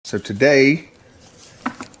So today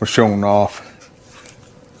we're showing off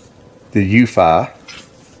the Eufy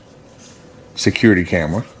security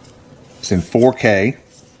camera. It's in 4K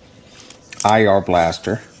IR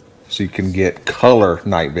blaster, so you can get color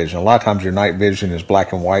night vision. A lot of times your night vision is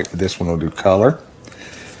black and white, but this one will do color.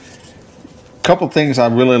 A couple things I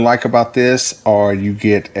really like about this are you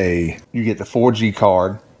get the 4G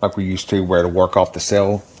card like we used to, where it'll work off the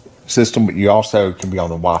cell system, but you also can be on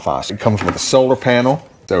the Wi-Fi. So it comes with a solar panel,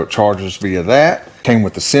 so it charges via that. Came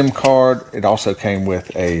with the SIM card. It also came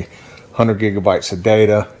with 100 gigabytes of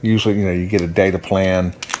data. Usually, you get a data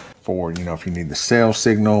plan for, if you need the cell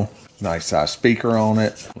signal. Nice size speaker on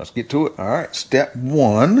it. Let's get to it. All right, step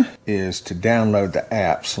one is to download the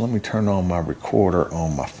app. So let me turn on my recorder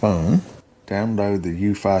on my phone. Download the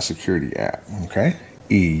Eufy security app, okay?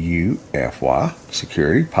 EUFY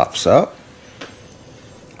security pops up.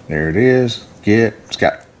 There it is. It's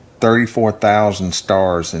got 34,000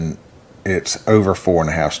 stars and it's over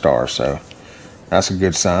 4.5 stars, so that's a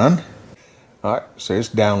good sign. All right, so it's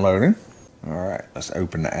downloading. All right, let's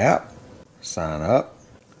open the app, sign up,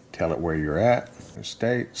 tell it where you're at, the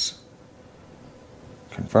states,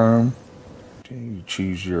 confirm. You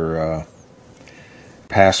choose your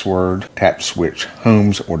password, tap switch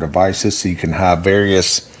homes or devices, so you can have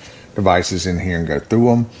various devices in here and go through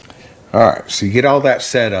them. All right, so you get all that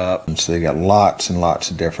set up, and so you got lots and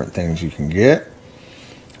lots of different things you can get.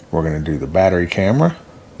 We're going to do the battery camera.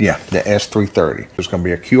 Yeah, the S330. There's going to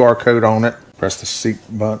be a QR code on it. Press the seat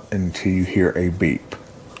button until you hear a beep.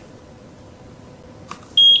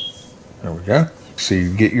 There we go. So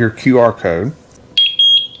you get your QR code.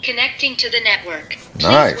 Connecting to the network. Please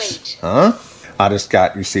nice. Wait. Huh? I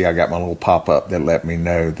got my little pop-up that let me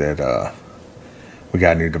know that we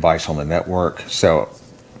got a new device on the network. So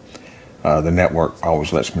the network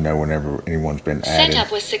always lets me know whenever anyone's been added.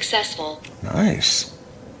 Setup was successful. Nice.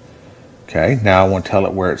 Okay, now I want to tell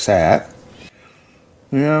it where it's at.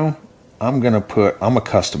 I'm gonna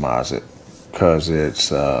customize it because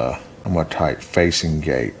it's I'm gonna type facing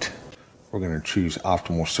gate. We're gonna choose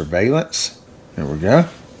optimal surveillance. There we go.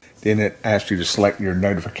 Then it asks you to select your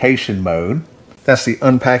notification mode. That's the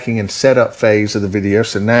unpacking and setup phase of the video.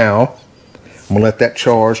 So now I'm gonna let that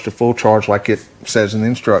charge to full charge like it says in the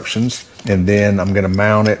instructions, and then I'm gonna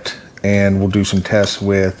mount it and we'll do some tests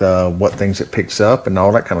with what things it picks up and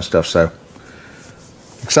all that kind of stuff. So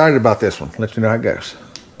excited about this one. Let you know how it goes.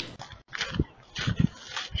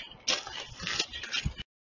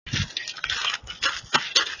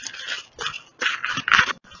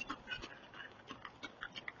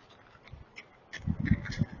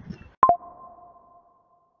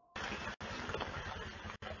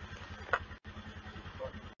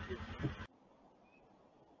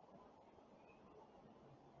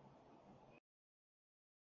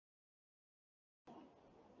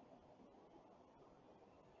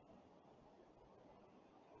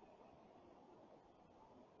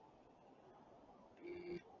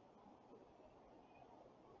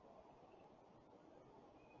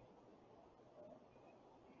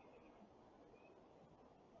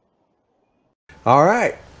 All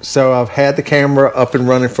right, so I've had the camera up and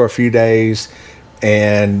running for a few days,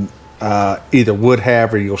 and either would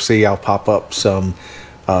have, or you'll see I'll pop up some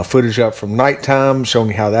footage up from nighttime showing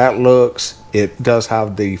you how that looks. It does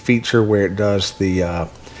have the feature where it does the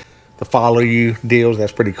follow you deals.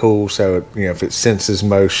 That's pretty cool. So if it senses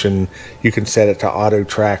motion, you can set it to auto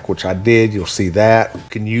track, which I did. You'll see that. You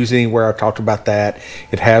can use anywhere. I talked about that.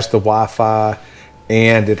 It has the Wi-Fi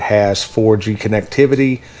and it has 4G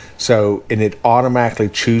connectivity. So, and it automatically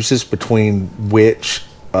chooses between which,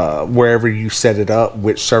 wherever you set it up,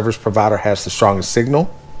 which service provider has the strongest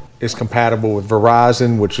signal. It's compatible with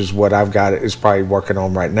Verizon, which is what I've got. It's probably working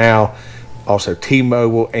on right now. Also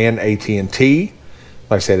T-Mobile and AT&T.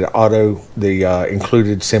 Like I said, the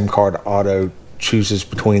included SIM card auto chooses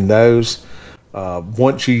between those.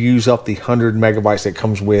 Once you use up the 100 megabytes that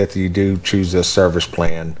comes with, you do choose a service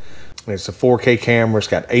plan. It's a 4K camera. It's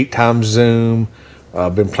got 8x zoom.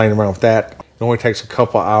 I've been playing around with that. It only takes a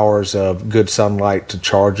couple hours of good sunlight to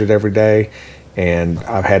charge it every day, and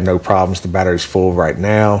I've had no problems. The battery's full right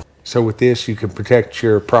now. So with this, you can protect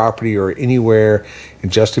your property or anywhere in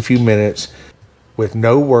just a few minutes with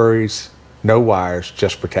no worries, no wires,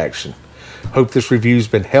 just protection. Hope this review's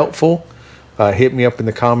been helpful. Hit me up in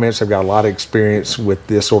the comments. I've got a lot of experience with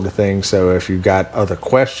this sort of thing, so if you've got other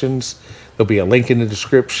questions, there'll be a link in the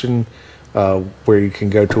description where you can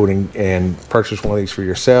go to it and purchase one of these for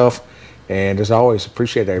yourself. And as always,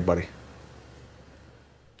 appreciate everybody.